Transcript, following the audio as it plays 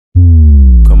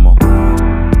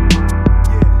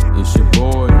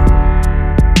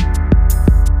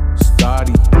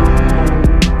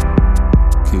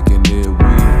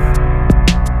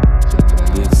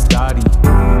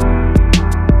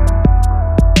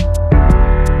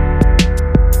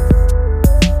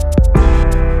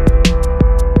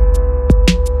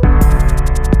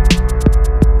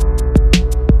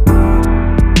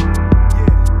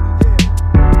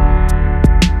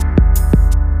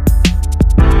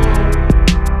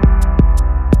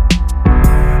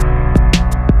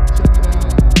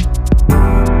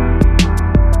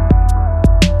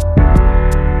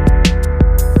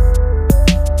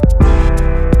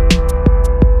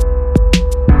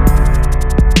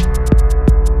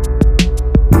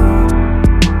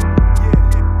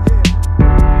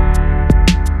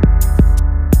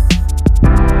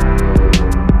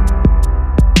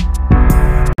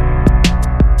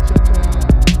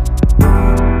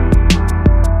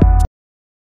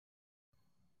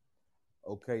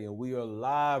Okay, and we are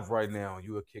live right now.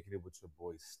 You are kicking it with your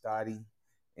boy Stotty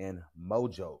and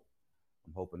Mojo.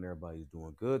 I'm hoping everybody's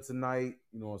doing good tonight.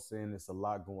 You know what I'm saying? There's a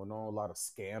lot going on, a lot of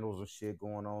scandals and shit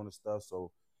going on and stuff.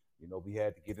 So, we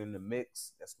had to get in the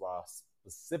mix. That's why I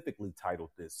specifically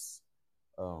titled this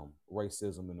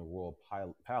 "Racism in the Royal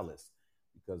Palace"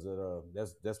 because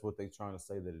that's what they're trying to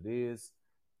say that it is,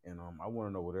 and I want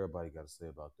to know what everybody got to say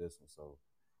about this one. So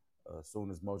as soon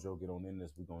as Mojo get on in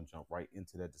this, we're gonna jump right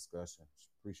into that discussion.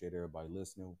 Appreciate everybody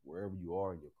listening, wherever you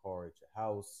are, in your car, at your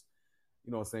house.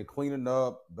 You know what I'm saying? Cleaning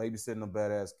up, babysitting them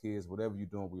badass kids, whatever you're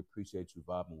doing, we appreciate you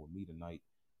vibing with me tonight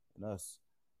and us.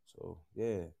 So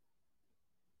yeah.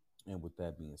 And with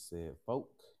that being said, folk,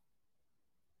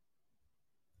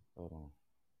 hold on.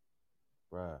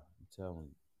 Bruh, I'm telling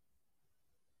you,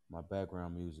 my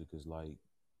background music is like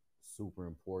super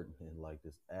important and like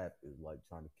this app is like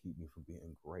trying to keep me from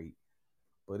being great.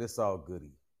 But it's all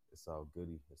goody. It's all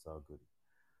goody. It's all goody.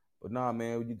 But nah,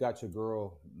 man, you got your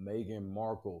girl Meghan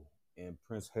Markle and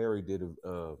Prince Harry did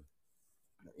an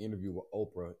interview with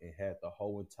Oprah and had the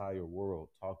whole entire world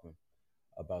talking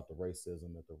about the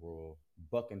racism at the Royal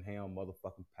Buckingham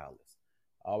motherfucking Palace.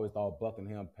 I always thought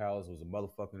Buckingham Palace was a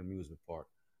motherfucking amusement park.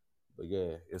 But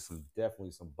yeah, it's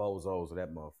definitely some bozos of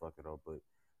that motherfucker though. But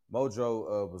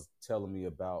Mojo was telling me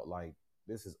about like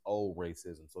this is old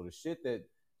racism. So the shit that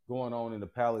going on in the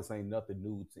palace ain't nothing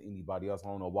new to anybody else. I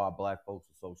don't know why black folks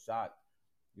are so shocked.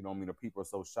 You know what I mean? The people are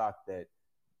so shocked that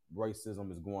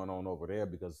racism is going on over there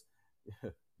because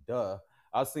duh.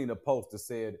 I seen a post that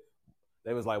said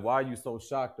they was like, why are you so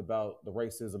shocked about the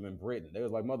racism in Britain? They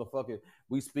was like, motherfucker,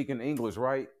 we speak in English,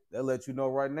 right? They'll let you know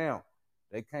right now.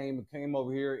 They came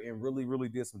over here and really, really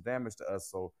did some damage to us.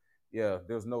 So yeah,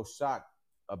 there's no shock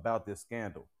about this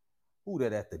scandal. Who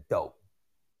that at the door?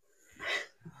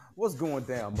 What's going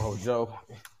down, Mojo?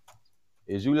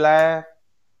 Is you live?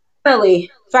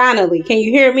 Finally, can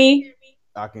you hear me?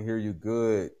 I can hear you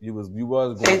good. You was going in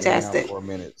and out Fantastic. for a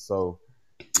minute, so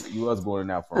you was going in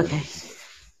and out for a Okay. minute.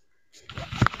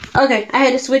 Okay, I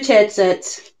had to switch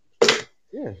headsets.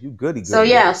 Yeah, you goody So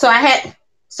goody. yeah, so I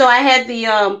had the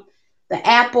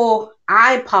Apple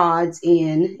iPods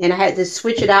in, and I had to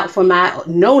switch it out for my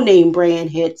no name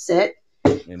brand headset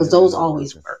And because them those isn't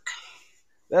always working. work.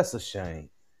 That's a shame.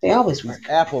 They always These work.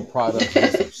 Apple products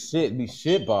be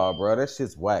shit ball, bro. That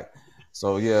shit's whack.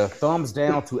 So yeah, thumbs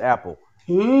down to Apple.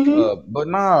 Hmm. But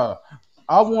nah,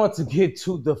 I want to get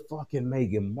to the fucking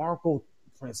Meghan Markle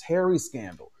Prince Harry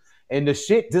scandal, and the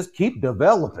shit just keep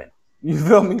developing. You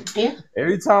feel me? Yeah.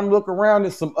 Every time I look around,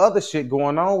 there's some other shit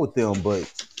going on with them,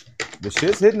 but the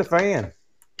shit's hitting the fan.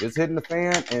 It's hitting the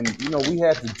fan, and we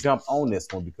had to jump on this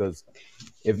one because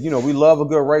if we love a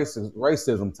good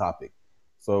racism topic.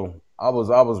 So I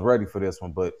was ready for this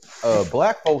one, but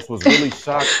black folks was really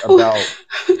shocked about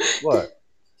what?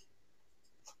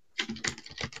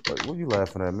 What are you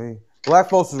laughing at me? Black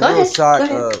folks was Go real ahead. Go shocked.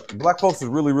 ahead. Black folks was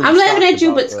really really I'm laughing shocked at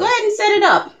you, about but go ahead and set it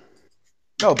up.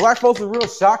 no, black folks was real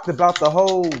shocked about the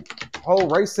whole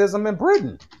racism in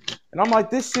Britain. And I'm like,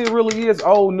 this shit really is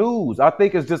old news. I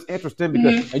think it's just interesting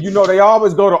because, Hmm. and they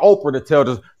always go to Oprah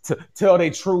to tell their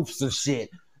truths and shit.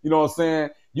 You know what I'm saying?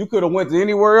 You could have went to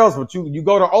anywhere else, but you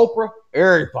go to Oprah,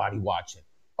 everybody watching.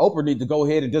 Oprah need to go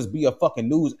ahead and just be a fucking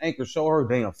news anchor, show her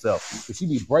damn self, because she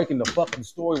be breaking the fucking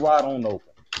story right on Oprah.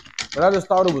 But I just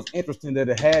thought it was interesting that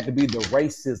it had to be the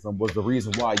racism was the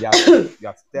reason why y'all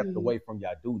stepped Hmm. away from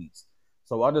y'all duties.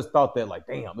 So I just thought that like,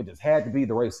 damn, it just had to be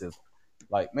the racism.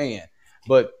 Like, man.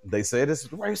 But they say this is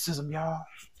racism, y'all.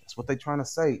 That's what they trying to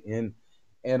say. And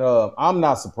I'm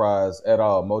not surprised at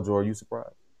all. Mojo, are you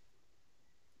surprised?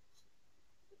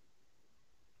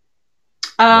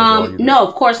 Mojo, are you there? No,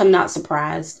 of course I'm not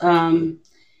surprised.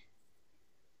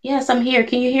 Yes, I'm here.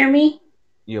 Can you hear me?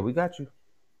 Yeah, we got you.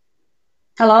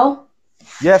 Hello?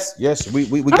 Yes, yes, we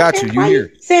got Okay, you. You why you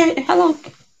here. say hello?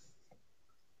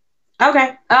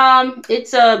 Okay.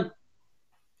 It's a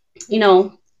you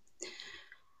know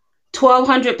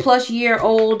 1200 plus year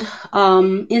old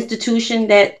institution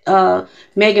that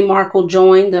Meghan Markle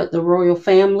joined the royal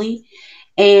family,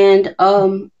 and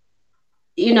the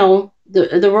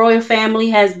royal family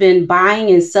has been buying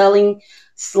and selling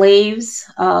slaves.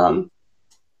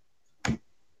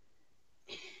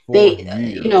 For They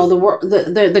years.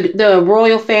 the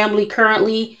royal family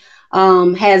currently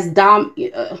has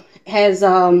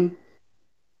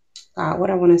what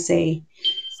I want to say.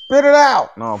 Spit it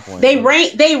out. No, I'm playing. They Go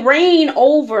ahead. reign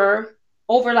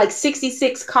over like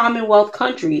 66 Commonwealth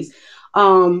countries.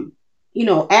 Um,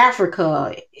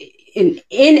 Africa,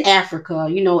 in Africa,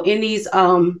 in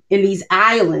these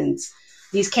islands,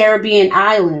 these Caribbean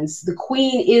islands. The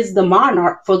queen is the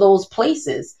monarch for those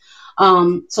places.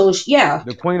 Yeah,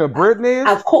 The Queen of Britain is?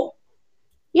 of course,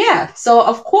 yeah. So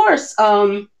of course,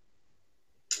 of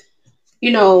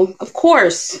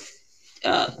course,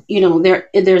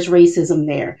 there's racism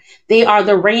there. They are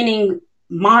the reigning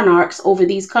monarchs over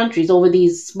these countries, over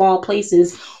these small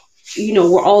places,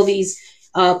 where all these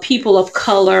people of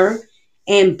color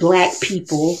and black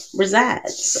people reside.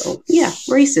 So yeah,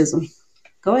 racism.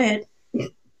 Go ahead.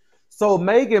 So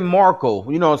Meghan Markle,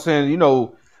 you know what I'm saying?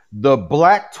 The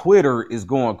black Twitter is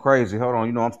going crazy. Hold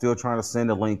on, I'm still trying to send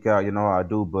the link out. You know how I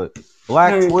do, but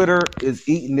black Heard. Twitter is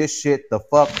eating this shit the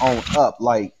fuck on up.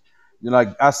 Like, like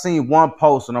I seen one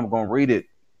post and I'm gonna read it.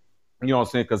 You know what I'm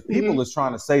saying? Because people Hmm. is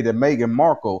trying to say that Meghan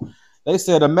Markle, they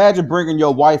said, imagine bringing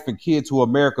your wife and kid to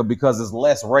America because it's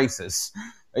less racist.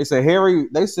 They said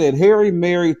Harry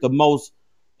married the most,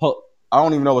 I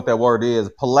don't even know what that word is,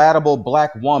 palatable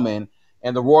black woman,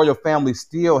 and the royal family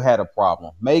still had a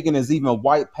problem. Meghan is even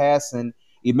white passing.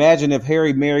 Imagine if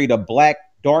Harry married a black,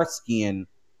 dark skinned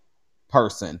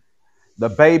person, the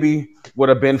baby would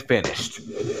have been finished.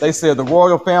 They said the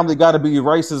royal family got to be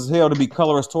racist as hell to be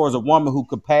colorist towards a woman who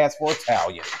could pass for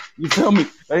Italian. You feel me?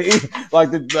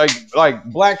 Like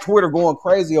Black Twitter going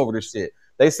crazy over this shit.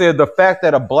 They said the fact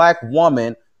that a black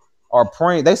woman are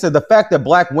praying. They said the fact that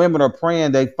black women are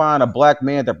praying they find a black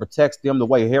man that protects them the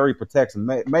way Harry protects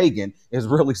Meghan is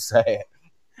really sad.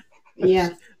 Yeah.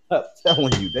 I'm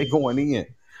telling you, they going in.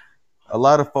 A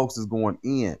lot of folks is going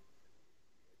in.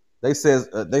 They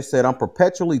said I'm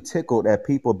perpetually tickled at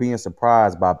people being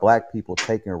surprised by black people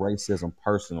taking racism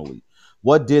personally.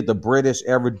 What did the British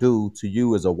ever do to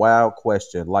you is a wild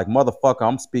question. Like motherfucker,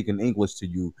 I'm speaking English to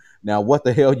you. Now what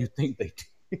the hell you think they did?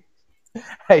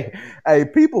 Hey,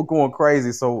 people going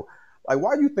crazy. So like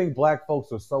why do you think black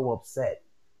folks are so upset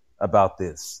about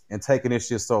this and taking this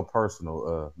shit so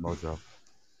personal, Mojo?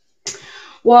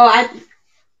 Well,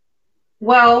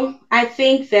 I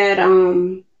think that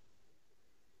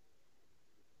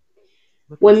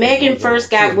Look when at you, Megan Mojo. first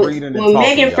She was got with reading and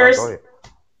talking, y'all. Go ahead.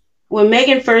 when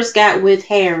Megan first got with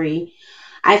Harry,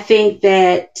 I think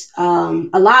that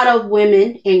a lot of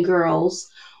women and girls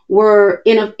were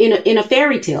in a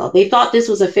fairy tale. They thought this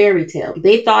was a fairy tale.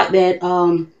 They thought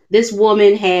that this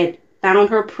woman had found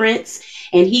her prince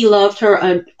and he loved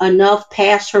her enough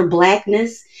past her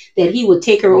blackness that he would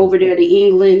take her Mm. over there to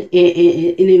England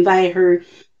and invite her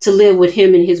to live with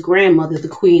him and his grandmother, the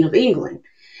Queen of England.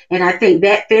 And I think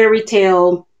that fairy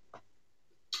tale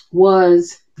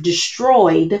was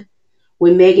destroyed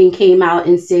when Megan came out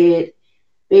and said,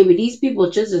 "Baby, these people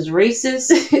are just as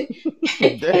racist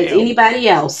as Damn. anybody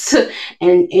else,"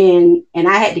 and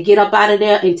I had to get up out of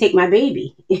there and take my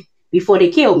baby before they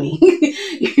kill me,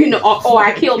 or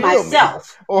I kill Kill me.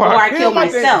 myself, Or or I I kill kill my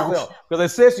damn myself. self. Because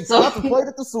they said she So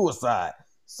contemplated the suicide.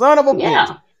 Son of a bitch.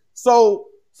 yeah, So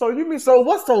you mean so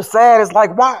what's so sad is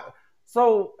like why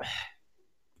so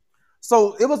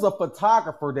so it was a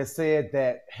photographer that said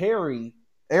that Harry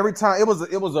every time it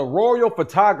was a royal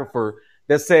photographer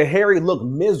that said Harry looked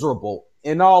miserable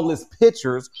in all his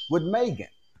pictures with Meghan.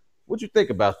 What you think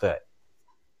about that?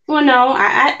 well, no,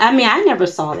 I mean, I never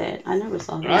saw that. I never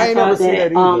saw that. I ain't never see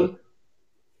that either.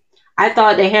 I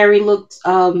thought that Harry looked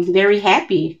very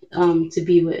happy to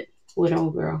be with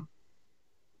old girl.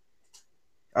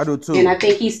 I do And too. I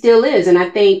think he still is. And I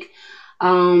think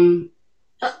um,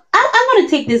 I'm going to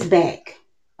take this back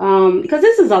because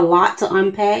this is a lot to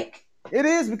unpack. It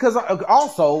is because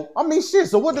also, I mean, shit.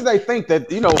 So what did they think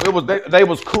that it was they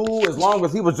was cool as long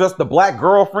as he was just the black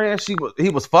girlfriend he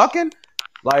was fucking?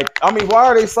 Like, I mean, why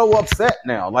are they so upset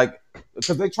now? Like,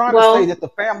 because they're trying to say Well, that the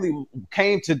family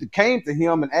came to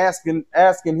him and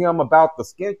asking him about the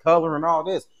skin color and all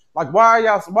this. Like, why are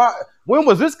y'all? Why? When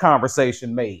was this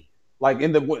conversation made? Like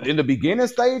in the beginning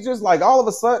stages? Like all of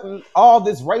a sudden, all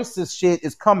this racist shit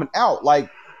is coming out. Like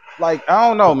I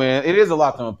don't know, man. It is a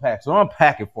lot to unpack. So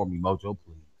unpack it for me, Mojo,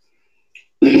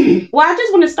 please. well, I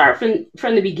just want to start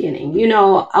from the beginning.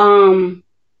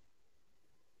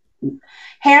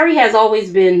 Harry has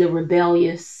always been the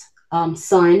rebellious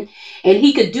son, and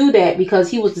he could do that because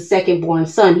he was the second born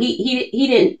son.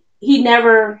 He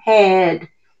never had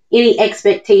any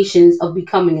expectations of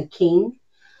becoming a king.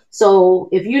 So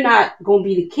if you're not going to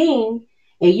be the king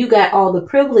and you got all the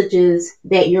privileges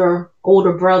that your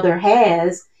older brother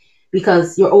has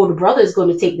because your older brother is going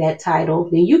to take that title,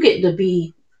 then you get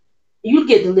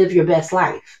to live your best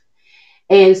life.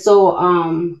 And so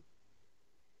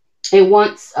and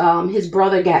once his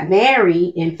brother got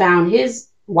married and found his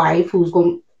wife who's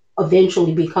going to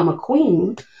eventually become a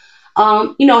queen,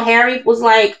 Harry was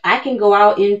like, I can go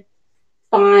out and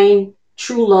find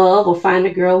true love or find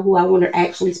a girl who I want to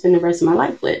actually spend the rest of my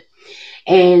life with.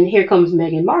 And here comes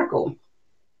Meghan Markle.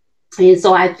 And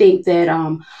so I think that,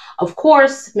 of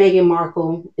course, Meghan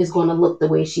Markle is going to look the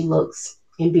way she looks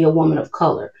and be a woman of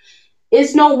color.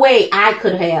 It's no way I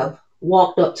could have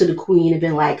walked up to the Queen and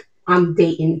been like, "I'm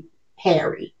dating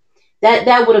Harry."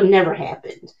 That would have never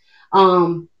happened.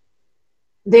 Um,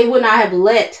 they would not have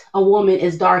let a woman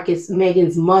as dark as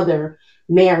Meghan's mother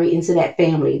marry into that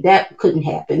family. That couldn't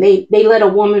happen. They let a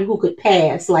woman who could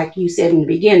pass, like you said in the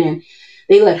beginning,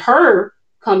 they let her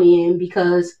come in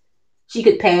because she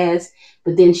could pass,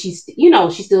 but then she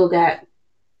still got,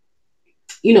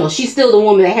 she's still the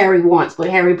woman that Harry wants, but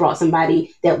Harry brought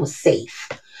somebody that was safe.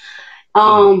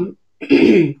 Um,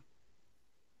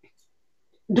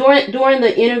 during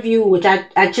the interview, which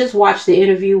I just watched the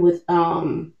interview with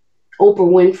Oprah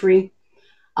Winfrey,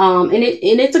 and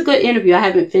it's a good interview. I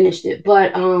haven't finished it,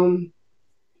 but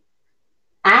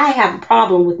I have a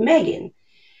problem with Meghan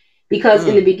because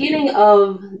in the beginning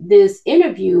of this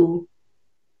interview,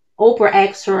 Oprah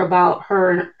asked her about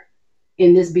her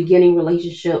in this beginning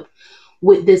relationship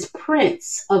with this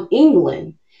prince of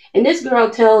England, and this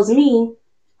girl tells me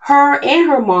her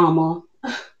and her mama.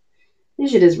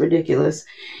 This shit is ridiculous.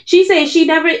 She said she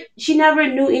never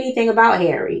knew anything about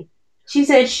Harry. She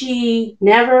said she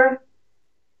never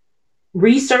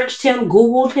researched him,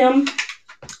 Googled him,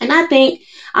 and I think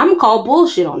I'm gonna call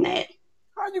bullshit on that.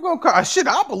 How you gonna call shit?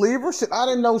 I believe her. Shit, I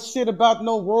didn't know shit about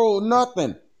no royal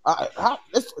nothing.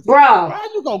 Bruh, How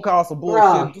you gonna call some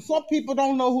bruh. bullshit? Some people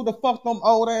don't know who the fuck them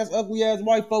old ass, ugly ass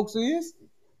white folks is.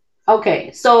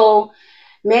 Okay, so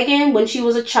Meghan, when she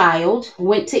was a child,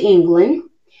 went to England.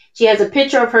 She has a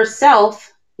picture of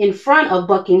herself in front of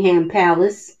Buckingham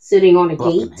Palace, sitting on a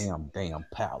gate. Buckingham damn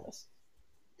palace.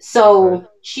 Okay. So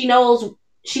she knows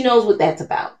what that's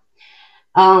about.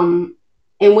 Um,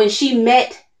 and when she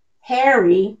met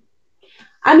Harry,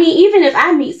 I mean, even if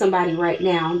I meet somebody right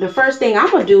now, the first thing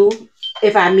I'm gonna do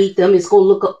if I meet them is go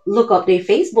look up their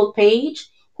Facebook page.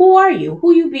 Who are you?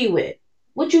 Who you be with?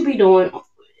 What you be doing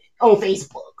on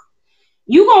Facebook?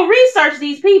 You gonna research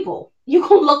these people. You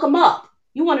gonna look them up.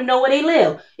 You want to know where they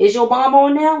live. Is your mama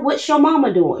on there? What's your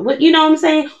mama doing? What you know what I'm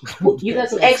saying? You got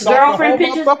some ex girlfriend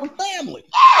pictures. Family.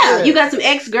 Yeah, you got some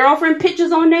ex girlfriend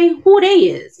pictures on there. Who they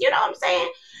is? You know what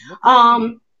I'm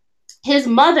saying? His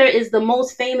mother is the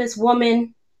most famous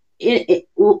woman. It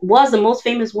was the most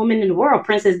famous woman in the world,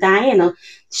 Princess Diana.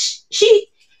 She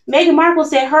Meghan Markle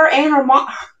said her and her mom.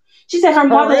 She said her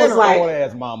mother was like, old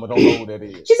ass mama don't know who that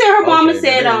is. She said her mama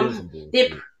said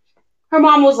her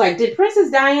mom was like, did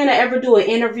Princess Diana ever do an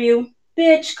interview?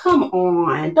 Bitch, come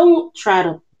on, don't try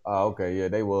to. Oh, okay, yeah,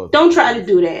 they was. Don't try to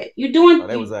do that. You doing?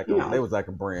 They was acting. They was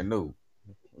acting brand new.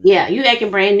 Yeah, you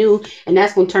acting brand new, and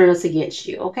that's gonna turn us against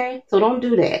you. Okay, so don't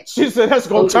do that. She said that's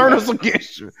gonna turn us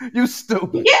against you. You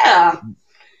stupid. Yeah.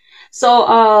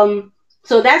 So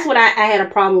that's what I had a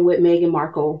problem with Meghan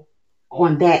Markle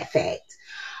on that fact.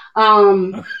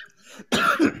 My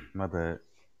bad.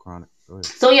 Chronic.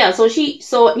 So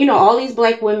all these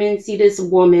black women see this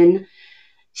woman.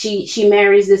 She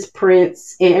marries this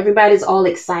prince, and everybody's all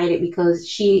excited because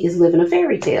she is living a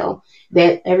fairy tale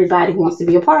that everybody wants to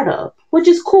be a part of, which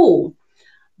is cool.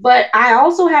 But I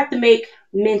also have to make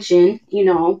mention,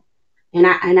 and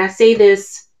I say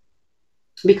this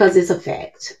because it's a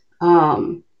fact.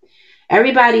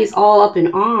 Everybody's all up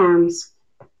in arms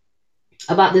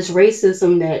about this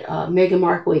racism that Meghan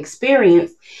Markle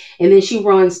experienced, and then she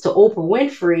runs to Oprah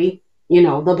Winfrey,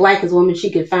 the blackest woman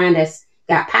she could find that's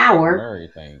got power.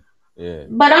 Everything, yeah.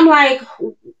 But I'm like,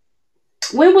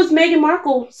 when was Meghan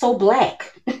Markle so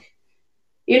black? Oh,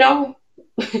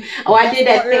 I did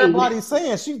that thing. Everybody's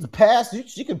saying she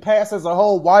can pass as a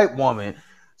whole white woman.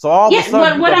 So all of a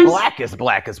sudden, the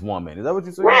blackest woman. Is that what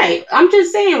you're saying? Right. I'm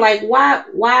just saying, like,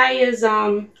 why is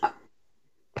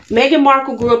Meghan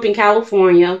Markle grew up in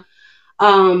California.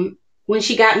 When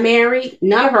she got married,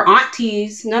 none of her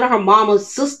aunties, none of her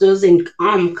mama's sisters and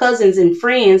cousins and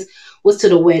friends was to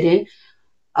the wedding.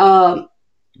 Really?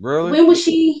 When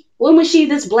was she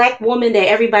this black woman that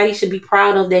everybody should be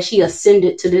proud of, that she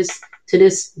ascended to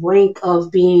this rank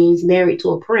of being married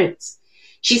to a prince?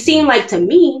 She seemed like, to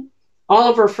me, all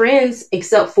of her friends,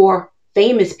 except for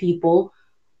famous people,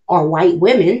 are white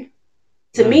women.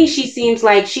 To me, she seems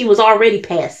like she was already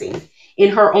passing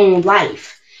in her own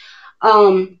life.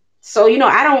 So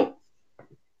I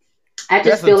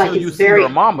just feel like it's very. Her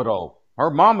mama though. Her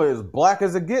mama is black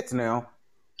as it gets now.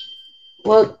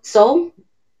 Well,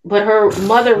 but her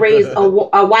mother raised a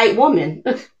white woman.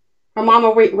 Her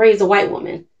mama raised a white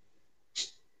woman.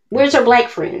 Where's her black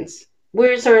friends?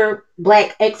 Where's her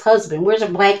black ex-husband? Where's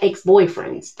her black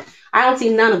ex-boyfriends? I don't see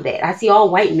none of that. I see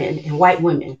all white men and white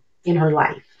women in her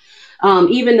life.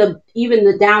 Even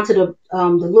the down to the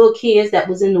little kids that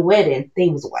was in the wedding, they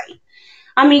was white.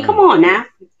 I mean, come Mm. on now.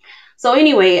 So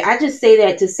anyway, I just say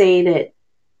that to say that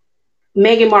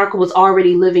Meghan Markle was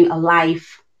already living a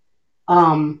life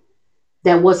um,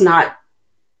 that was not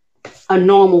a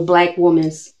normal black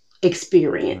woman's Mm.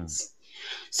 experience.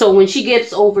 So when she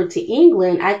gets over to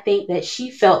England, I think that she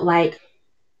felt like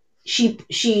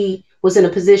she was in a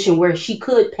position where she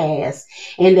could pass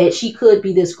and that she could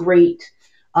be this great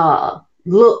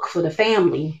look for the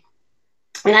family.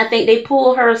 And I think they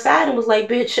pulled her aside and was like,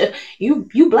 "Bitch,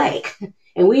 you black,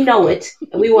 and we know it,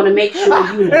 and we want to make sure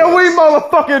you know And we it."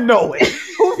 motherfucking know it.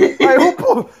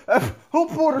 Who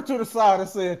pulled her to the side and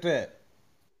said that?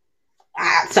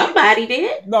 Somebody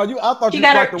did. No, I thought She you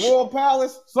was got like her. the Royal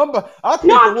Palace. Somebody, I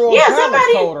think the No, Royal yeah, Palace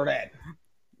somebody. told her that.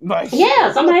 Like, Yeah, shit,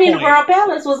 what somebody in the point? Royal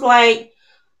Palace was like,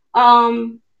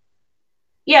 um,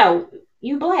 "Yeah,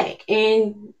 you black,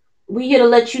 and we here to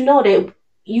let you know that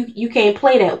you can't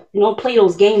play that. You don't play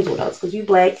those games with us because you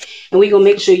black, and we gonna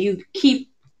make sure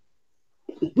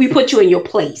we put you in your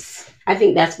place." I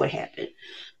think that's what happened.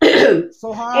 And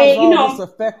So how is you all this know,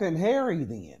 affecting Harry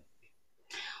then?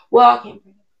 well,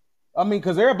 I mean,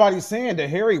 because everybody's saying that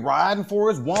Harry riding for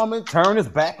his woman, turn his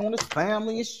back on his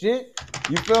family and shit.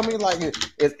 You feel me? Like,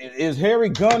 is Harry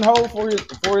gun ho for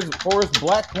his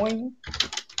black queen?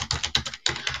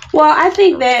 well, I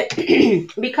think that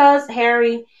because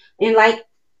Harry, and like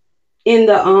in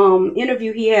the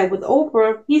interview he had with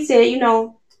Oprah, he said,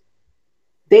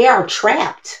 they are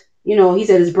trapped. He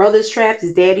said his brother's trapped,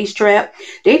 his daddy's trapped.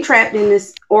 They trapped in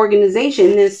this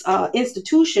organization, this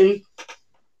institution.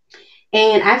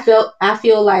 And I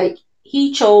feel like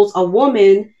he chose a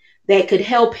woman that could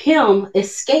help him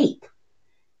escape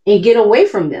and get away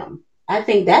from them. I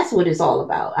think that's what it's all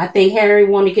about. I think Harry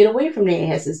wanted to get away from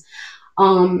their asses.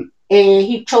 And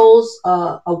he chose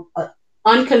a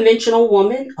unconventional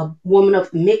woman, a woman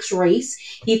of mixed race.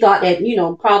 He thought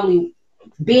that, probably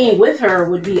being with her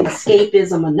would be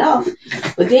escapism enough.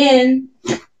 But then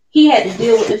he had to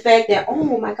deal with the fact that,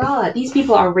 oh my God, these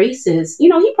people are racist.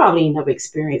 He probably never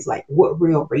experienced like what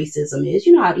real racism is.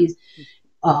 You know how these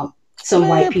some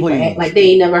white Man, people act please. like they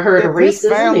ain't never heard of If his racism.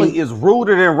 family And is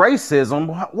rooted in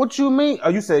racism, what you mean? Oh,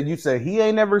 you said he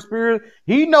ain't never experienced.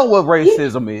 He know what yeah,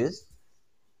 racism is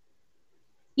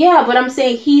yeah, but I'm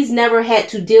saying he's never had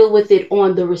to deal with it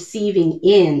on the receiving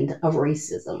end of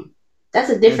racism. That's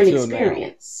a different until now.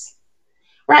 experience.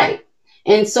 Right.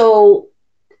 And so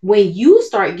when you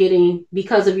start getting,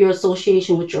 because of your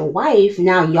association with your wife,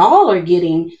 now y'all are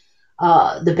getting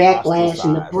the backlash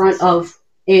and the Ostracized and brunt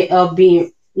shit. of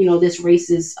being, this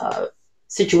racist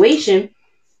situation.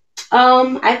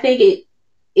 I think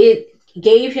it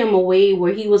gave him a way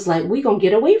where he was like, "We gonna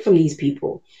get away from these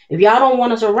people. If y'all don't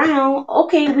want us around,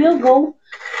 okay, we'll go."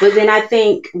 But then I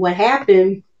think what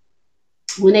happened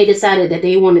when they decided that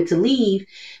they wanted to leave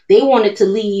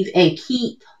and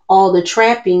keep all the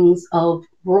trappings of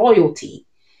royalty.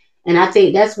 And I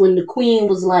think that's when the queen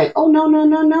was like, "Oh, no, no,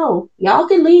 no, no. Y'all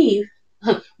can leave,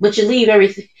 but you leave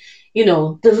everything,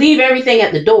 to leave everything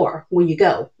at the door when you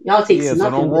go. Y'all takes Yeah, so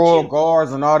them nothing with royal you."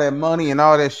 guards and all that money and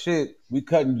all that shit, we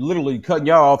literally cutting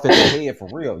y'all off at the head for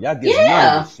real. Y'all gets none of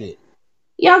Yeah. this shit.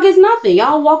 Y'all get nothing.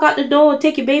 Y'all walk out the door and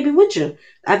take your baby with you.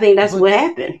 I think that's But what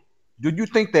happened. do you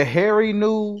think that Harry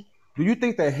knew? Do you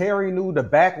think that Harry knew the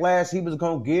backlash he was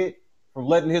gonna get from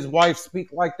letting his wife speak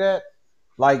like that?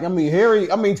 Like, I mean,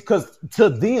 Harry, I mean, because to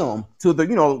them, to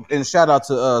the, and shout out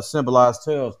to Symbolized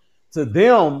Tales, to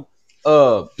them,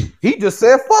 uh, he just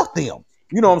said, fuck them.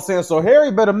 You know what I'm saying? So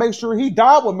Harry better make sure he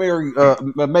died with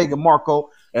Meghan Markle.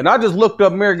 And I just looked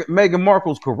up Meghan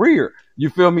Markle's career. You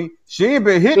feel me? She ain't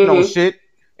been hitting on Hmm. shit.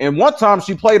 And one time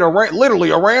she played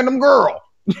literally a random girl.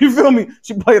 You feel me?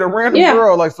 She played a random Yeah.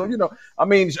 girl. Like, so, I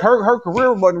mean, her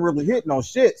career wasn't really hitting on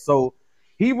shit. So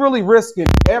he really risking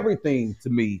everything to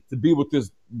me to be with this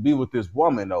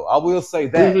woman though. I will say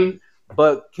that. Hmm.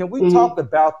 But can we Hmm. talk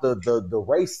about the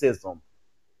racism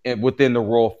within the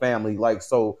royal family? Like,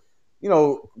 so,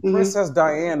 Hmm. Princess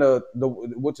Diana,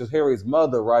 which is Harry's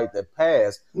mother, right, that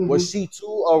passed, was Hmm. she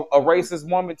too a racist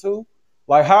woman too?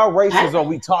 Like, how racist are I,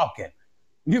 we talking?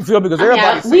 You feel me? Because I mean,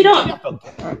 everybody's we saying, man,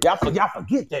 don't. y'all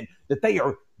forget that they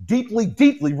are deeply,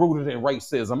 deeply rooted in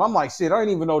racism. I'm like, shit, I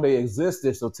didn't even know they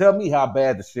existed. So tell me how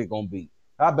bad the shit gonna be.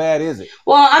 How bad is it?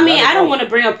 Well, I Because I mean, didn't I don't know. want to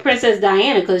bring up Princess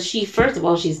Diana because first of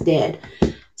all, she's dead.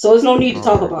 So there's no need to All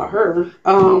talk right. about her.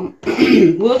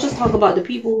 We'll just talk about the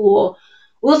people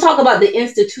we'll talk about the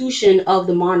institution of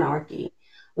the monarchy.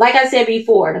 Like I said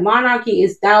before, the monarchy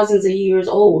is thousands of years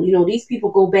old. These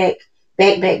people go back,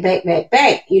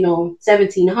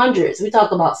 1700s. We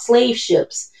talk about slave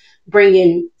ships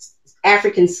bringing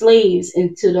African slaves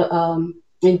into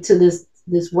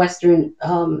this Western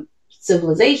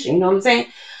civilization. You know what I'm saying?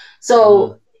 Mm-hmm.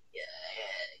 So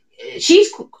she's,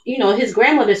 his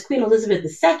grandmother's Queen Elizabeth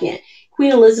II.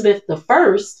 Queen Elizabeth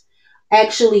I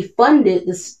actually funded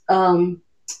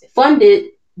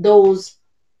those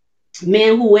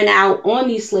men who went out on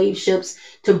these slave ships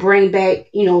to bring back,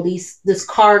 this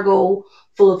cargo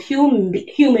full of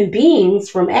human beings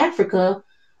from Africa,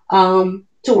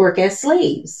 to work as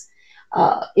slaves,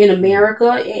 in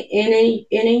America and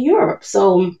in Europe.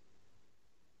 So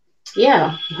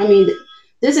yeah, I mean,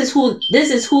 this is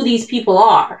who these people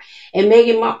are. And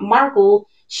Meghan Markle,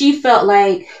 she felt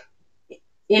like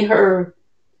in her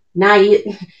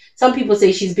naive. Some people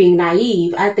say she's being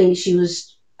naive. I think she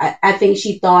was. I think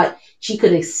she thought she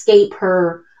could escape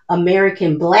her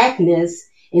American blackness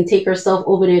and take herself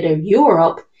over there to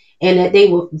Europe, and that they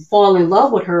would fall in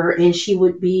love with her, and she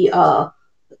would be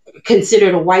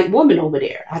considered a white woman over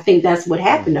there. I think that's what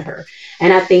happened to her,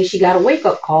 and I think she got a wake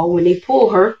up call when they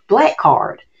pulled her black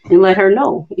card and let her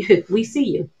know we see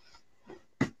you.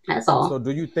 That's So all.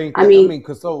 do you think I that? I mean, mean,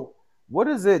 cause so what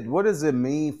is it? What does it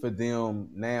mean for them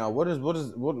now? What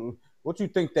you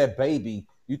think that baby?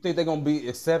 You think they're gonna be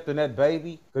accepting that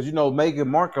baby? Because Meghan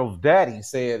Markle's daddy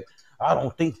said, "I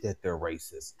don't think that they're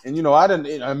racist," and I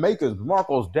didn't. And Meghan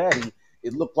Markle's daddy,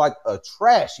 it looked like a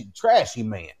trashy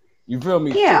man. You feel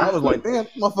me? I yeah. was like, damn,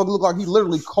 motherfucker looked like he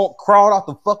literally crawled out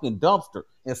the fucking dumpster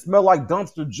and smelled like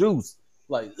dumpster juice.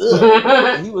 Like,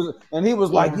 ugh. And he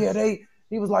was like, Yeah. yeah,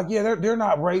 he was like, yeah, they're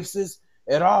not racist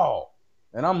at all.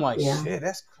 And I'm like, Yeah. shit,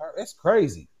 that's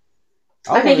crazy.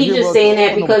 I I think want to he's hear just what saying I that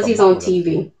want to know what because the he's on mama gotta say.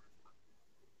 TV.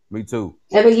 Me too.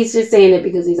 I think he's just saying it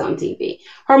because he's on TV.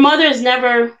 Her mother's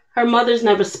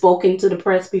never spoken to the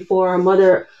press before. Her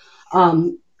mother,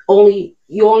 only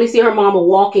you only see her mama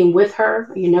walking with her.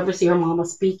 You never see her mama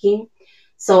speaking.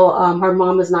 So her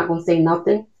mama's not going to say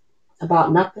nothing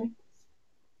about nothing.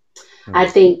 I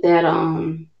Hmm. think that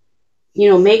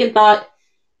Megan thought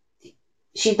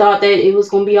that it was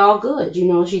going to be all good.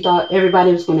 She thought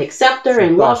everybody was going to accept her She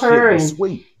and thought love shit her, was and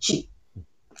sweet. she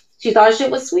she thought shit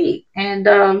was sweet. And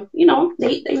they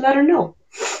let her know.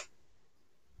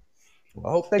 Well,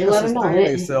 I hope they They can let her know sustain it.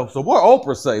 themselves. So what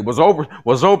Oprah say? Was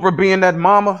Oprah being that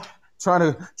mama trying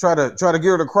to get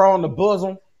her to crawl in the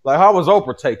bosom? Like how was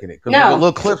Oprah taking it? Because the No.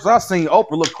 little clips I seen,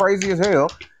 Oprah looked crazy as hell.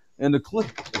 And the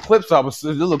clips I was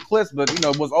the little clips, but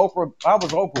was Oprah? I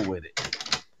was Oprah with it.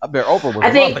 I bet Oprah was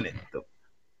I loving think,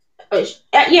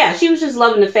 it. yeah, she was just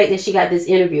loving the fact that she got this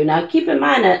interview. Now, keep in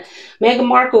mind that Meghan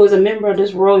Markle is a member of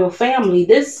this royal family.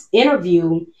 This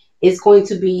interview is going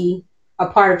to be a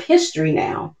part of history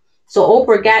now. So Yes,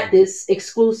 Oprah it got is. this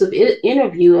exclusive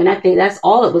interview, and I think that's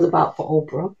all it was about for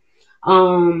Oprah.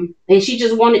 And she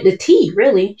just wanted the tea,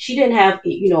 really. She didn't have,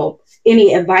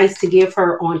 any advice to give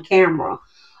her on camera.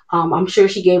 I'm sure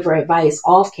she gave her advice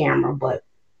off camera, but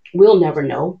we'll never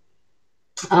know.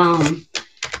 Um,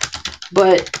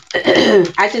 but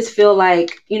I just feel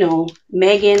like,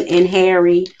 Meghan and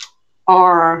Harry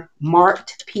are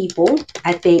marked people.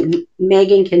 I think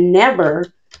Meghan can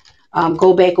never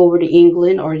go back over to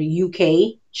England or the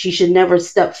UK. She should never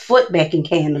step foot back in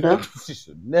Canada. She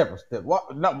should never step.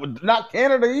 What? Not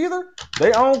Canada either.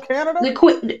 They own Canada. The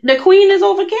Queen is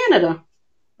over Canada.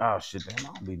 Oh shit, damn! I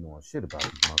don't be knowing shit about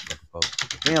these motherfucking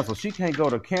folks. Damn, so she can't go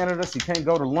to Canada. She can't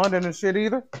go to London and shit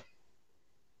either.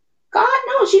 God,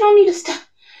 no, she don't need to step.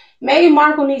 Meghan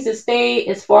Markle needs to stay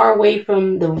as far away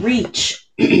from the reach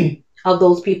of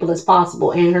those people as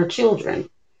possible and her children.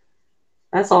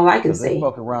 That's all I can Cause they say.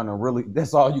 fuck around and really.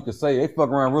 That's all you can say. They fuck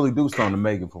around and really do something to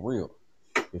Megan for real.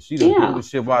 Cause she done blew Yeah. the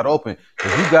shit wide open.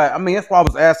 Cause you got. I mean, that's why I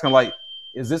was asking. Like,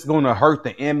 is this going to hurt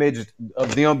the image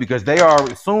of them? Because they are.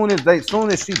 As soon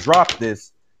as she dropped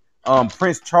this,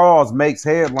 Prince Charles makes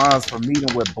headlines for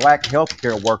meeting with black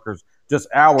healthcare workers just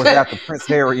hours after Prince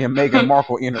Harry and Meghan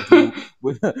Markle interview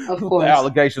with, Of with the course.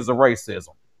 allegations of racism.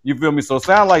 You feel me? So it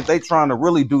sounds like they trying to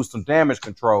really do some damage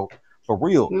control for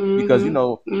real. Because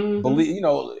Mm-hmm. Mm-hmm. believe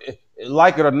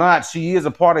like it or not, she is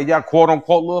a part of y'all quote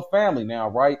unquote little family now,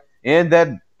 right? And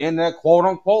that quote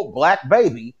unquote black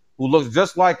baby who looks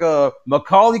just like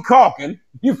Macaulay Culkin.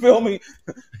 You feel me?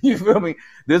 You feel me?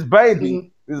 This baby,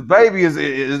 Mm-hmm. this baby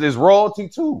is royalty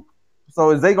too.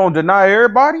 So is they gonna deny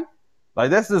everybody? Like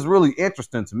that's just really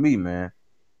interesting to me, man.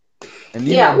 And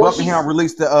Yeah. Well, Buckingham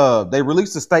released they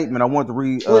released a statement. I wanted to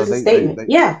read. what's the statement?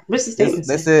 Yeah. What's the statement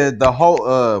They say? said the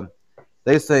whole.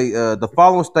 They say the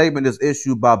following statement is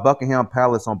issued by Buckingham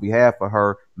Palace on behalf of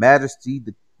Her Majesty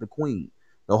the Queen.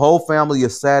 The whole family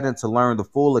is saddened to learn the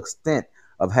full extent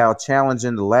of how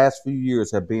challenging the last few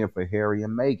years have been for Harry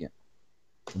and Meghan.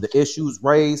 The issues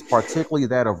raised, particularly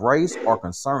that of race, are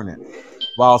concerning.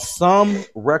 While some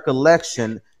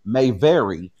recollection may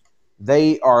vary,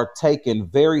 they are taken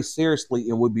very seriously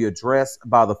and would be addressed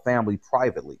by the family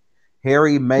privately.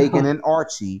 Harry, Meghan, and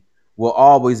Archie will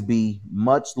always be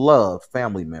much loved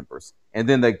family members. And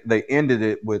then they ended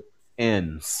it with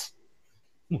ends,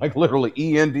 like literally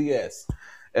ENDS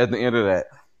at the end of that.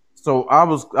 So I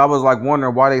was like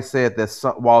wondering why they said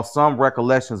that while some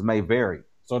recollections may vary.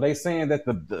 So they saying that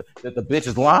the bitch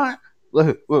is lying.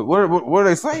 Look, what are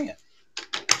they saying?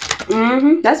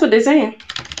 That's what they're saying.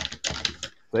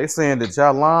 They saying that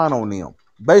y'all lying on them.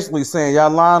 Basically saying y'all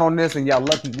lying on this and y'all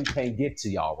lucky we can't get to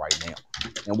y'all right now.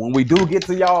 And when we do get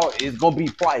to y'all, it's gonna be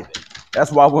private.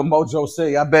 That's why when Mojo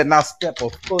say, I bet not step a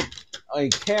foot in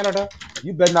Canada,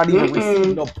 you better not even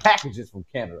receive no packages from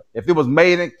Canada. If it was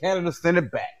made in Canada, send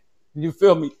it back. You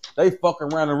feel me? They fuck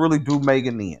around and really do make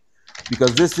it in.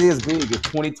 Because this is big. It's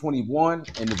 2021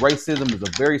 and racism is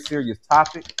a very serious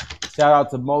topic. Shout out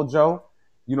to Mojo,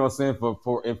 you know what I'm saying,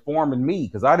 for informing me,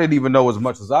 because I didn't even know as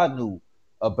much as I knew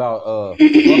about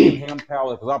Buckingham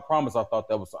Palace. Because I promise I thought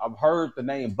that was, I've heard the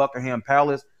name Buckingham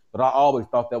Palace, but I always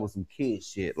thought that was some kid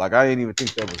shit. Like I didn't even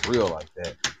think that was real like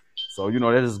that. So, you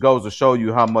know, that just goes to show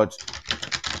you how much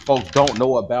folks don't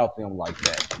know about them like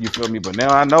that. You feel me? But now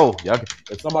I know.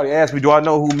 If somebody asks me, do I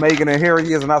know who Meghan and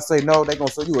Harry is, and I say no, they're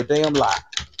gonna say you a damn lie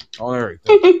on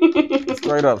everything.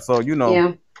 Straight up. So, you know,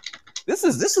 Yeah. This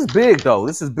is big though.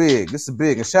 This is big.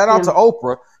 And shout out to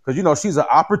Oprah, because you know she's an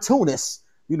opportunist.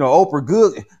 You know, Oprah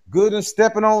good and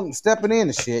stepping in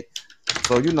and shit.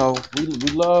 So, you know, we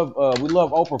love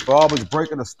Oprah for always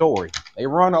breaking a story. They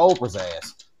run to Oprah's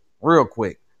ass real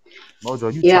quick.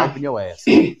 Mojo, you typing your ass.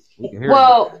 We can hear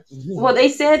well, they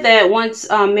said that once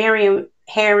Harry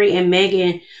and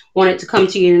Meghan wanted to come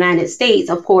to the United States,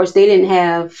 of course, they didn't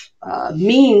have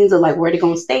means of like where they're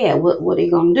gonna stay at, what they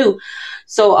gonna do.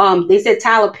 So they said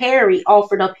Tyler Perry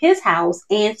offered up his house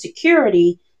and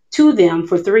security to them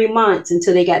for 3 months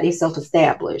until they got themselves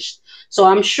established. So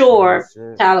I'm sure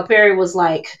Tyler Perry was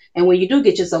like, and when you do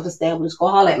get yourself established, go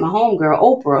holler at my homegirl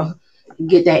Oprah and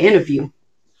get that interview.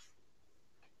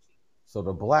 So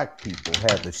the black people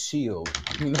had the shield,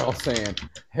 you know what I'm saying?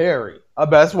 Harry. I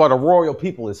bet that's why the royal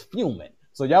people is fuming.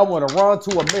 So y'all want to run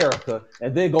to America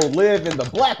and then go live in the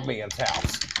black man's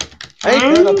house.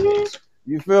 Ain't that a bitch?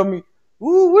 You feel me?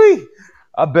 Woo-wee.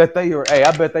 I bet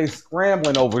they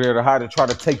scrambling over there to how to try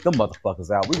to take them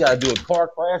motherfuckers out. We gotta do a car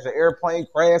crash, an airplane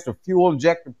crash, a fuel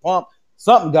injector pump.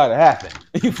 Something gotta happen.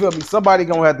 You feel me? Somebody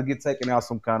gonna have to get taken out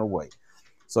some kind of way.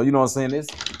 So, you know what I'm saying?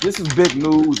 This is big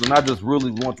news, and I just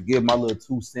really want to give my little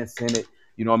 2 cents in it.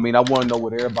 You know what I mean? I want to know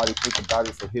what everybody thinks about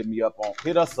it, so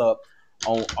hit us up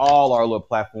on all our little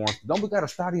platforms. Don't we got a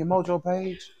Study and Mojo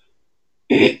page?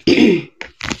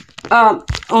 On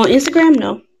Instagram,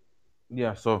 no.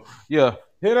 Yeah, so yeah,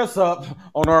 hit us up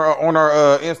on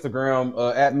our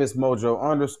Instagram at Miss Mojo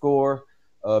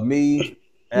 _ me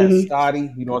at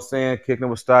Stoddy. You know what I'm saying? Kicking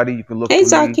with Stoddy. You can look. Hey,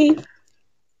 Zaki.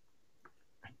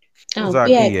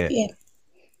 Yeah.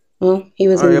 Well, he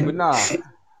was in there. But nah,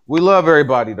 we love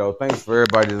everybody though. Thanks for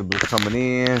everybody that's coming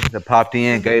in, that popped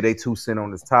in, gave their 2 cents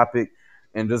on this topic,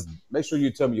 and just make sure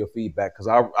you tell me your feedback, because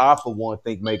I for one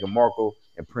think Meghan Markle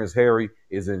and Prince Harry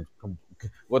is in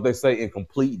what they say in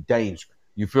complete danger.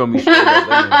 You feel me? They in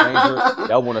danger.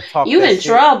 Y'all want to talk? You in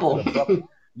trouble?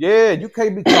 Yeah, you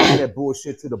can't be talking that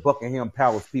bullshit to the Buckingham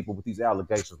Palace people with these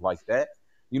allegations like that.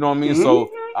 You know what I mean?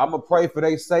 So I'm gonna pray for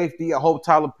their safety. I hope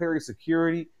Tyler Perry's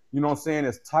security, you know what I'm saying,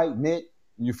 is tight knit.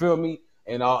 You feel me?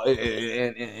 And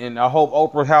I hope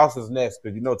Oprah's house is next,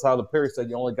 because you know Tyler Perry said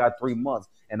you only got 3 months,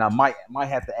 and I might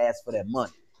have to ask for that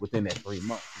money within that 3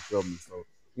 months. You feel me? So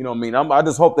you know what I mean? I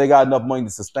just hope they got enough money to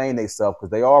sustain themselves,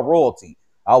 because they are royalty.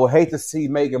 I would hate to see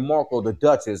Meghan Markle, the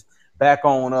Duchess, back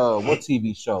on what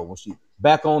TV show? Was she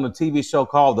back on the TV show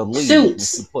called The Lead?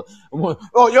 Suits.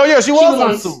 She was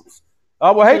on Suits. I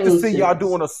would hate to see y'all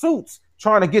doing a Suits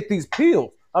trying to get these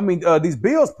pills. I mean, these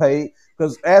bills paid,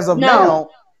 because as of now,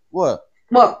 what?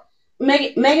 Well,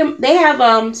 Meghan, they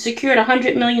have secured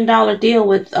 $100 million deal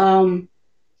with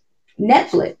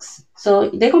Netflix, so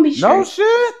they're gonna be straight. No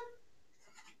shit.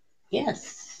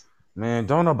 Yes. Man,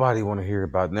 don't nobody want to hear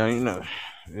about now. You know,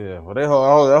 yeah. Well,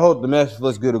 I hope the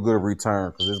Netflix get a good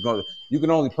return, because you can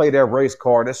only play that race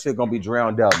card. That shit gonna be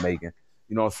drowned out, Meghan.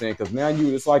 You know what I'm saying? Because now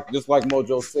just like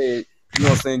Mojo said. You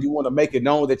know what I'm saying? You want to make it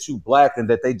known that you black and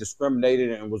that they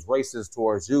discriminated and was racist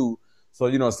towards you. So,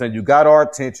 you know what I'm saying? You got our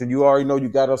attention. You already know you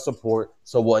got our support.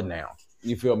 So what now?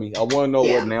 You feel me? I want to know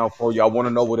what now for you. I want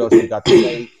to know what else you got to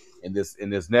say in this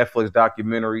Netflix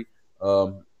documentary.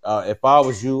 If I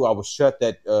was you, I would shut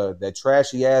that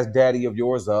trashy ass daddy of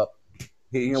yours up.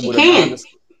 Hit him She with a can't.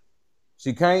 nondescript.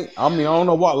 She can't. I mean, I don't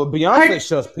know why. Well, Her Beyonce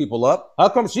shuts people up. How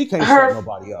come she can't shut her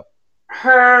nobody up?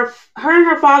 her and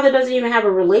her father doesn't even have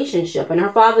a relationship, and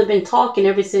her father been talking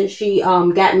ever since she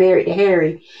got married to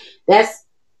Harry. That's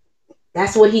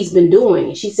that's what he's been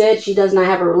doing. She said she does not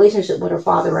have a relationship with her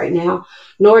father right now,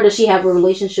 nor does she have a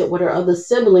relationship with her other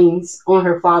siblings on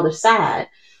her father's side.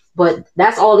 But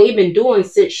that's all they've been doing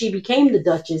since she became the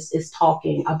Duchess, is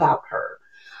talking about her.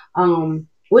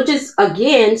 Which is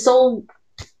again, so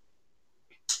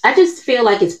I just feel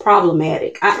like it's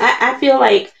problematic. I feel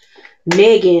like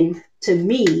Megan, to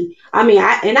me, I mean,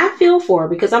 I feel for her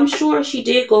because I'm sure she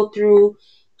did go through,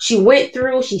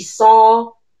 she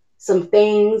saw some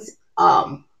things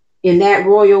in that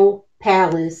royal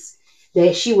palace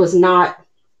that she was not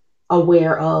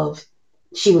aware of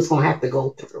she was going to have to go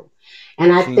through.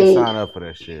 And I She ain't think sign up for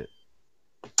that shit.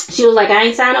 she was like, I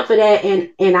ain't signed up for that,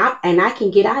 and I can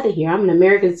get out of here. I'm an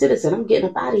American citizen. I'm getting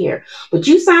up out of here. But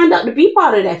you signed up to be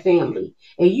part of that family,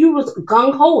 and you was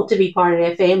gung ho to be part of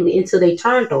that family until they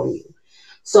turned on you.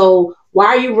 So why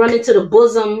are you running to the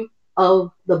bosom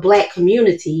of the black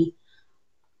community?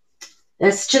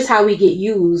 That's just how we get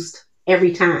used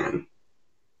every time.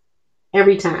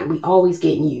 Every time we always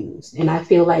getting used, and I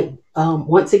feel like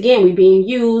once again we being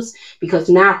used because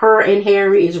now her and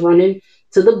Harry is running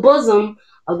to the bosom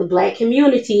of the black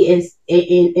community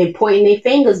and pointing their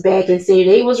fingers back and saying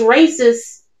they was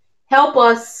racist. Help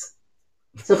us,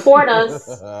 support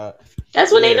us.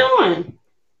 That's what they Yeah, doing.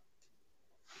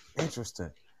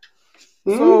 interesting.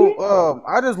 So Mm-hmm.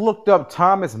 I just looked up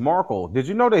Thomas Markle. Did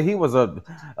you know that he was a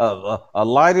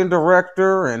lighting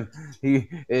director and he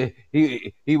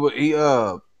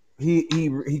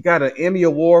got an Emmy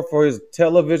award for his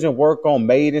television work on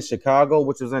Made in Chicago,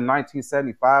 which was in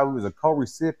 1975. He was a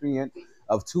co-recipient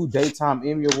of 2 daytime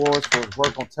Emmy awards for his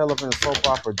work on television soap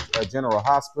opera General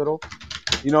Hospital.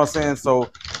 You know what I'm saying?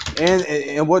 So,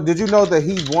 and what did you know that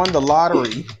he won the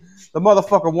lottery? The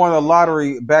motherfucker won the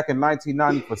lottery back in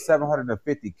 1990 for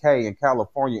 750K in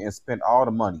California and spent all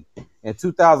the money. In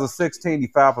 2016, he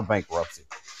filed for bankruptcy.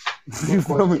 You Of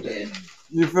feel course me? you did.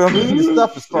 You feel me? This Mm-hmm.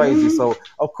 stuff is crazy. Mm-hmm. So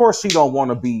of course she don't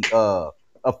want to be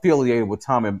affiliated with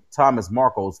Thomas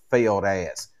Markle's failed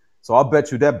ass. So I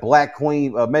bet you that Black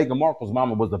Queen, Meghan Markle's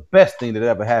mama, was the best thing that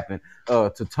ever happened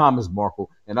to Thomas Markle,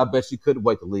 and I bet she couldn't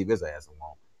wait to leave his ass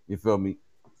alone. You feel me?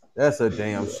 That's a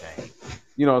damn shame.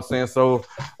 You know what I'm saying? So,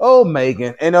 oh,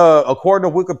 Megan, and according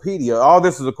to Wikipedia, all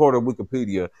this is according to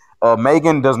Wikipedia.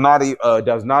 Megan does not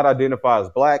identify as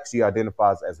black. She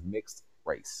identifies as mixed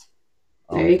race.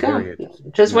 There you go. Very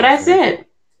interesting. Just You know what what I I'm saying? So, said.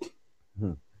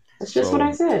 hmm. That's just what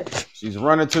I So said. she's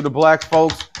running to the black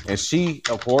folks, and she,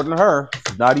 according to her,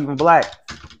 she's not even black,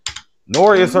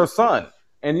 nor is Mm-hmm. her son.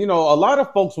 And you know, a lot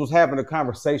of folks was having a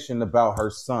conversation about her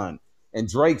son and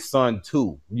Drake's son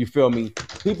too. You feel me?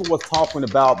 People was talking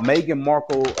about Meghan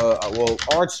Markle,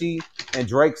 Archie and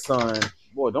Drake's son.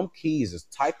 Boy, them keys is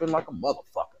typing like a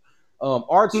motherfucker.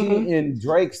 Archie Mm-hmm. and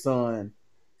Drake's son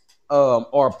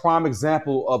are a prime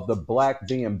example of the black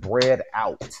being bred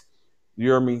out. You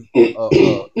hear me? You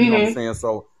know what I'm Mm-hmm. saying?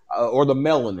 So, or the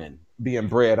melanin being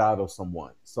bred out of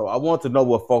someone. So, I want to know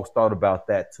what folks thought about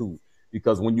that too,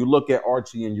 because when you look at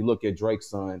Archie and you look at Drake's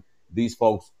son, these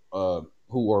folks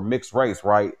who are mixed race,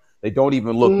 right? They don't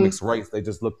even look Mm-hmm. mixed race; they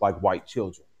just look like white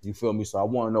children. You feel me? So, I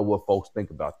want to know what folks think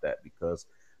about that because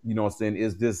you know what I'm saying.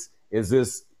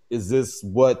 Is this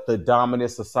what the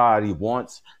dominant society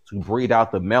wants to breed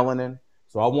out the melanin?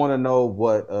 So I want to know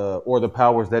what, or the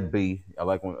powers that be. I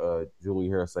like when Julie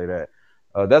Harris say that.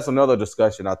 That's another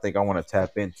discussion I think I want to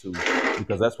tap into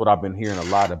because that's what I've been hearing a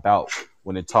lot about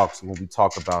when we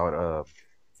talk about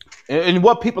and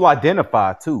what people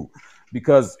identify too.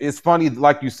 Because it's funny,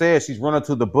 like you said, she's running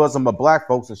to the bosom of black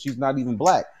folks and she's not even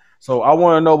black. So I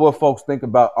want to know what folks think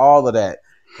about all of that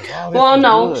because all this Well, was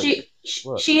no, good. she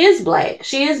What? is black.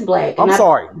 She is black, I'm and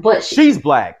sorry, but she's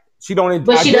black. She don't she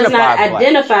does identify not as black.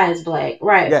 identify as black,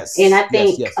 right? And Yes, I yes,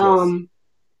 think yes, yes.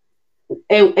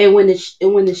 and when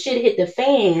the shit hit the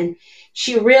fan,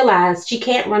 she realized she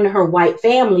can't run to her white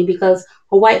family because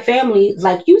her white family,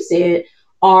 like you said,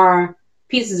 are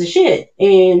pieces of shit,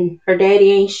 and her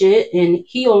daddy ain't shit, and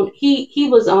he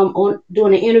was on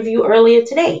doing an interview earlier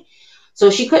today, so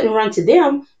she couldn't run to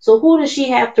them. So who does she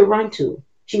have to run to?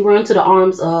 She run to the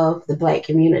arms of the black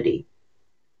community,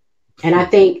 and I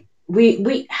think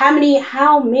we how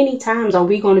many times are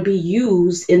we going to be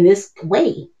used in this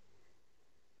way?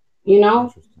 You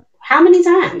know, Interesting. how many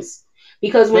times?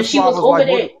 Because when That's she why I was was over like,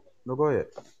 what? there, No, go ahead.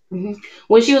 mhm,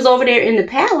 when she was over there in the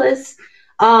palace,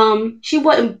 she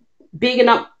wasn't bigging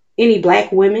up any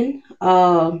black women.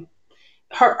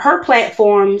 her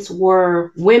platforms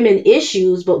were women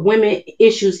issues, but women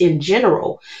issues in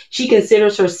general. She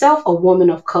considers herself a woman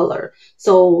of color.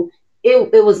 So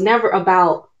it was never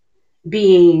about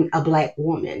being a black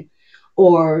woman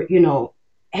or,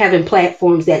 having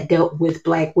platforms that dealt with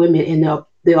black women and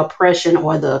the oppression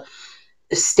or the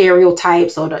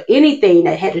stereotypes or anything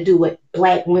that had to do with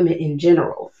black women in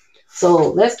general.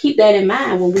 So let's keep that in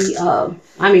mind when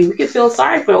we can feel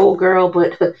sorry for the old girl,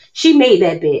 but she made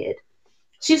that bed.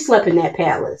 She slept in that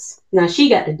palace. Now she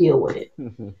got to deal with it.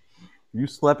 You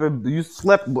slept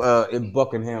in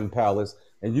Buckingham Palace,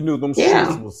 and you knew them sheets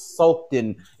Yeah. was soaked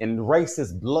in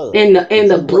racist blood. And But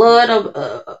the you blood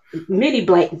of many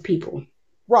black people.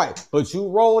 right, but you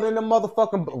rolled in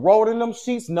them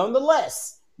sheets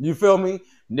nonetheless. You feel me?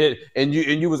 And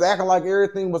you was acting like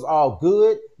everything was all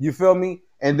good. You feel me?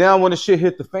 And then when the shit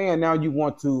hit the fan, now you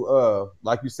want to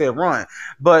like you said, run.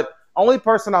 But only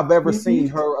person I've ever Hmm. seen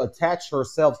her attach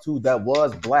herself to that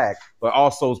was black, but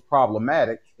also is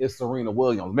problematic is Serena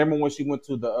Williams. Remember when she went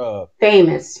to the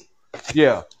Famous.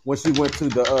 yeah, when she went to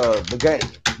the game.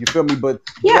 You feel me? But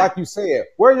Yeah. like you said,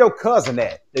 where your cousin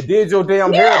at that did your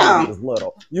damn hair when you Yeah. was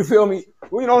little? You feel me?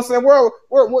 Well, you know what I'm saying?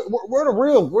 Where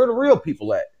the real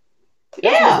people at?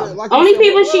 That's what's Yeah. like you Only said. Where,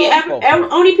 people where she are them ever, folks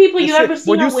at? only people And you ever shit,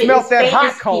 see when her you with smelt is that hot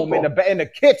famous comb in people. the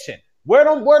kitchen, where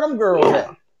them girls at?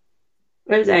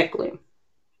 Yeah. Exactly.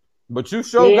 But you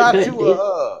sure Yeah, got but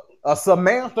you a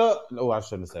Samantha. No, I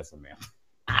shouldn't have said Samantha.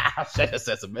 I should have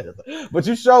said Samantha. But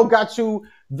you sure got you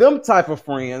them type of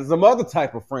friends, them other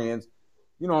type of friends.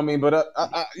 You know what I mean? But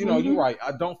you're hmm right.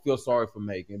 I don't feel sorry for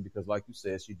Megan because, like you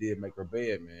said, she did make her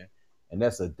bed, man, and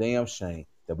that's a damn shame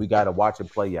that we got to watch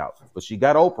it play out. But she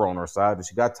got Oprah on her side, and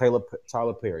she got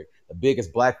Tyler Perry, the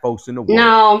biggest black folks in the world.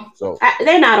 no, So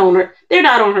they're not on her. They're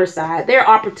not on her side. They're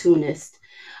opportunists.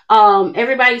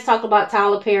 Everybody's talking about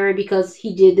Tyler Perry because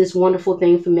he did this wonderful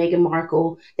thing for Meghan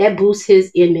Markle that boosts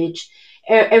his image.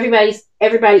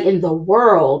 Everybody in the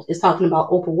world is talking about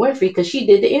Oprah Winfrey because she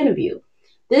did the interview.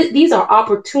 These are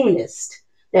opportunists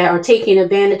that are taking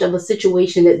advantage of a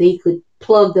situation that they could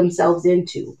plug themselves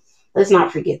into. Let's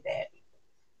not forget that.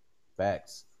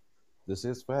 facts. This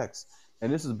is facts,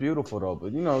 and this is beautiful though.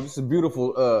 But this is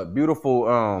beautiful,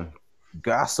 beautiful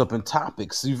gossip and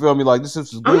topics. You feel me? Like this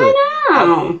is good. I I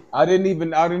know. I didn't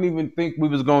even think we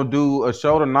was gonna do a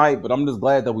show tonight, but I'm just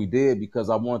glad that we did because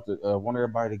I want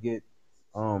everybody to get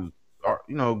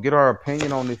get our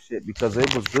opinion on this shit because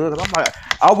it was good. And I'm like,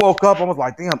 I woke up, I was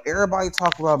like, damn, everybody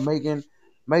talk about Meghan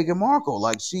Markle.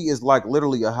 Like she is like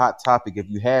literally a hot topic. If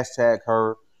you hashtag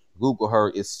her, Google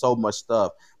her, it's so much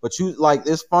stuff. But you like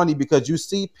it's funny because you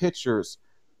see pictures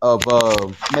of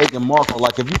Meghan Markle.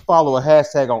 Like if you follow a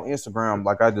hashtag on Instagram,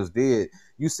 like I just did,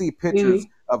 you see pictures Mhm.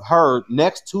 of her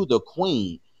next to the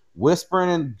Queen, whispering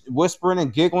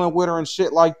and giggling with her and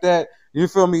shit like that. You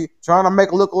feel me? Trying to make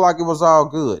it look like it was all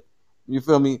good. You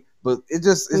feel me? But it's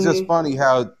just Mhm. funny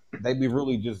how they be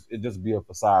really just be a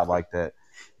facade like that.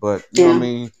 But you know what I Yeah.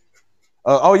 mean?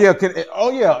 Oh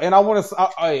yeah, and I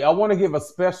want to give a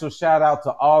special shout out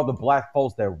to all the black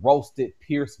folks that roasted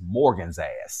Pierce Morgan's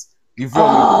ass. You feel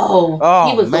me? Oh, he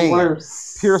Oh was the man,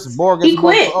 Pierce worst. Morgan's He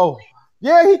mother. quit. Oh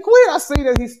yeah, he quit. I see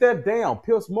that he stepped down.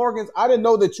 Pierce Morgan's. I didn't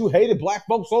know that you hated black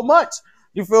folks so much.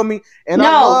 You feel me? And I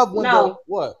No, love when the no.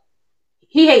 what?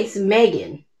 He hates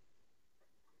Megan.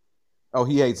 Oh,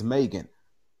 he hates Megan.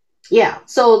 Yeah.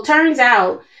 So it turns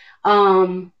out,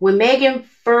 when Megan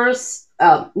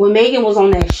was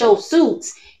on that show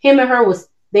Suits, him and her was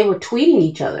they were tweeting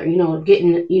each other,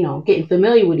 getting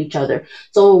familiar with each other.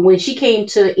 So when she came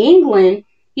to England,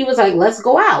 he was like, "Let's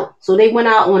go out." So they went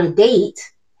out on a date,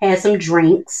 had some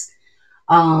drinks,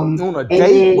 On a and date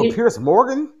then with Pierce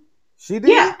Morgan? She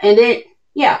yeah, did? and then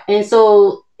yeah, and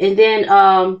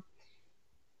then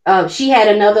she had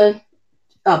another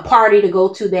party to go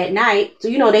to that night. So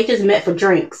they just met for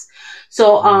drinks.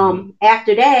 So Mm-hmm.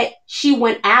 after that, she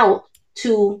went out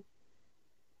to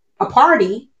a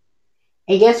party,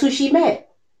 and guess who she met?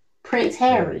 Prince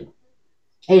Harry. Harry.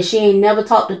 And she ain't never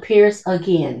talked to Pierce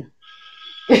again.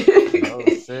 and Oh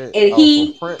shit. Oh, so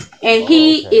he Prince. and Oh,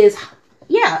 he okay. is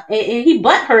and he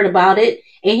butthurt about it,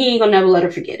 and he ain't gonna never let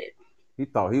her forget it. He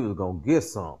thought he was gonna get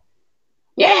some. What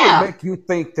would Yeah, make you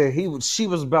think that she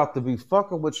was about to be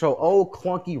fucking with your old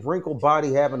clunky wrinkled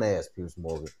body having ass, Pierce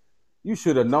Morgan? You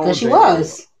should have because known she damn well.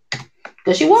 was,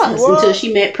 because she She was until was.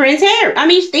 she met Prince Harry. I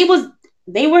mean,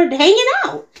 they were hanging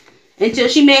out until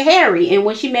she met Harry. And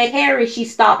when she met Harry, she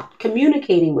stopped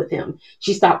communicating with him.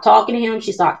 She stopped talking to him.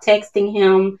 She stopped texting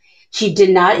him. She did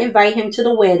not invite him to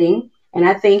the wedding. And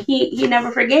I think he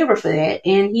never forgave her for that.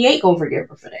 And he ain't going to forgive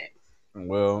her for that.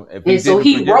 Well, if he And so didn't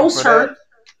he forgive her roasts for that, her.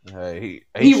 Hey,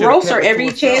 he He should have roasts her kept it to every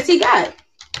chance himself. he got.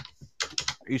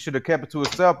 He should have kept it to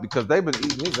himself because they've been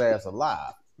eating his ass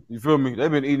alive. You feel me? They've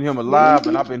been eating him alive,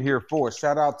 and Hmm. I've been here for it.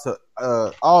 Shout out to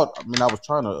all. I mean, I was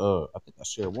trying to. I think I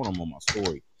shared one of them on my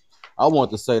story. I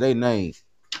want to say their name.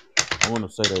 I want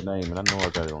to say their name, and I know I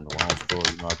got it on the wrong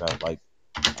story. You know, I got like,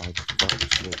 I was fucking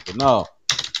shit. But no,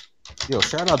 yo,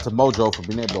 shout out to Mojo for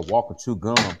being able to walk and chew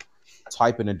gum,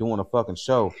 typing and doing a fucking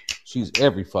show. She's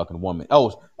every fucking woman.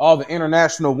 Oh, all the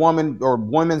International Woman or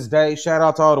Women's Day. Shout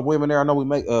out to all the women there. I know we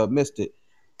missed it,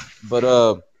 but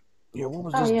yeah, what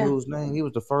was Oh this yeah. dude's name? He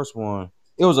was the first one.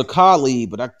 It was a colleague,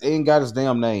 but I ain't got his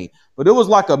damn name. But it was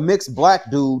like a mixed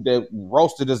black dude that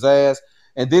roasted his ass,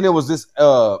 and then it was this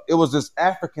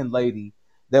African lady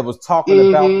that was talking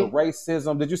about the Hmm.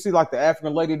 racism. Did you see like the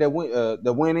African lady that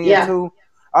went in Yeah. too?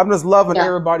 I'm just loving Yeah.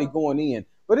 everybody going in,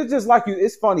 but it's just like you.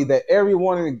 It's funny that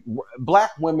everyone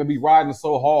black women be riding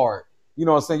so hard. You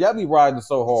know what I'm saying? Y'all be riding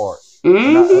so hard, and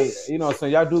Hmm. you know what I'm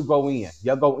saying? Y'all do go in.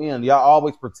 Y'all go in. Y'all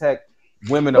always protect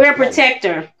women of We're a color.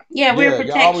 protector. Yeah, we're Yeah,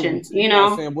 y'all always, protection. you You know what I'm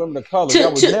know, saying, women of color. to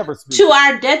Y'all would to never speak. to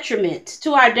our detriment.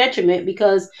 To our detriment,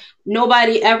 because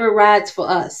nobody ever rides for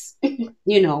us.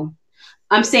 You know,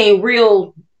 I'm saying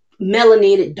real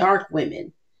melanated dark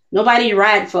women. Nobody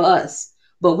ride for us,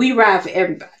 but we ride for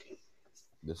everybody.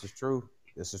 This is true.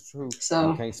 This is true. You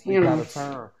So can't you speak out know, of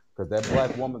turn because that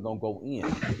black woman gonna go in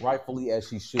rightfully as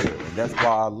she should, and that's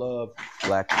why I love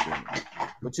black women.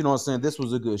 But you know what I'm saying. This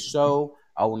was a good show.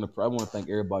 I want to thank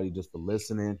everybody just for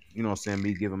listening. You know what I'm saying.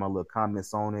 Me giving my little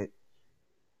comments on it.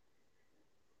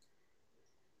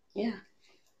 yeah,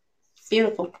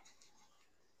 beautiful.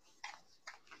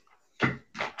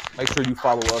 Make sure you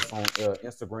follow us on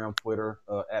Instagram, Twitter,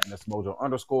 at Miss Mojo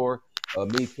underscore.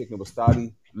 Me kicking with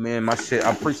Stoddy. Man, my shit.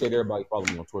 I appreciate everybody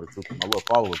following me on Twitter too. My little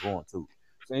followers growing too.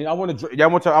 So I want to. Yeah, I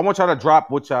want y'all to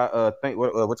drop what y'all think.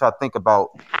 What y'all think about.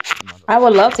 I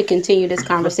would love to continue this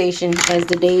conversation as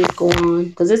the days go on,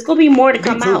 because it's gonna be more to Me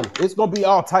come too. out. It's gonna be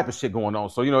all type of shit going on.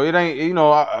 So you know, it ain't. You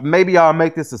know, maybe I'll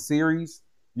make this a series.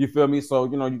 You feel me? So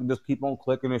you know, you can just keep on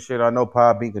clicking and shit. I know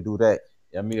Podbean can do that.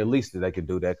 I mean, at least they can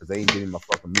do that because they ain't getting my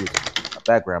fucking music, my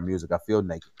background music. I feel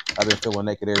naked. I've been feeling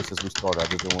naked ever since we started. I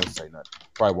just don't want to say nothing.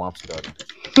 Probably why I'm stuttering.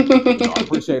 But you know, I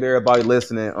appreciate everybody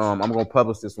listening. I'm gonna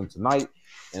publish this one tonight,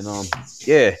 and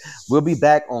yeah, we'll be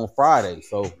back on Friday.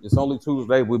 So it's only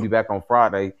Tuesday. We'll be back on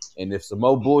Friday, and if some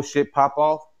more bullshit pop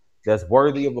off that's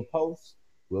worthy of a post,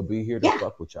 we'll be here to Yeah,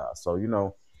 fuck with y'all. So you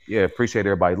know, yeah, appreciate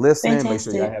everybody listening. Make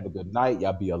sure y'all fantastic. have a good night.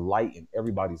 Y'all be a light in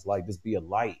everybody's light. Just be a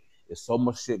light. There's so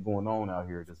much shit going on out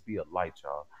here. Just be a light,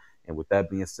 y'all. And with that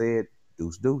being said,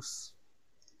 deuce deuce.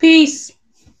 Peace.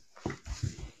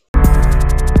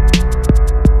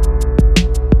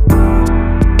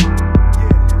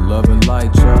 Love and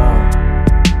light, y'all.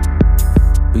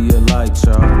 Be a light,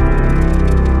 y'all.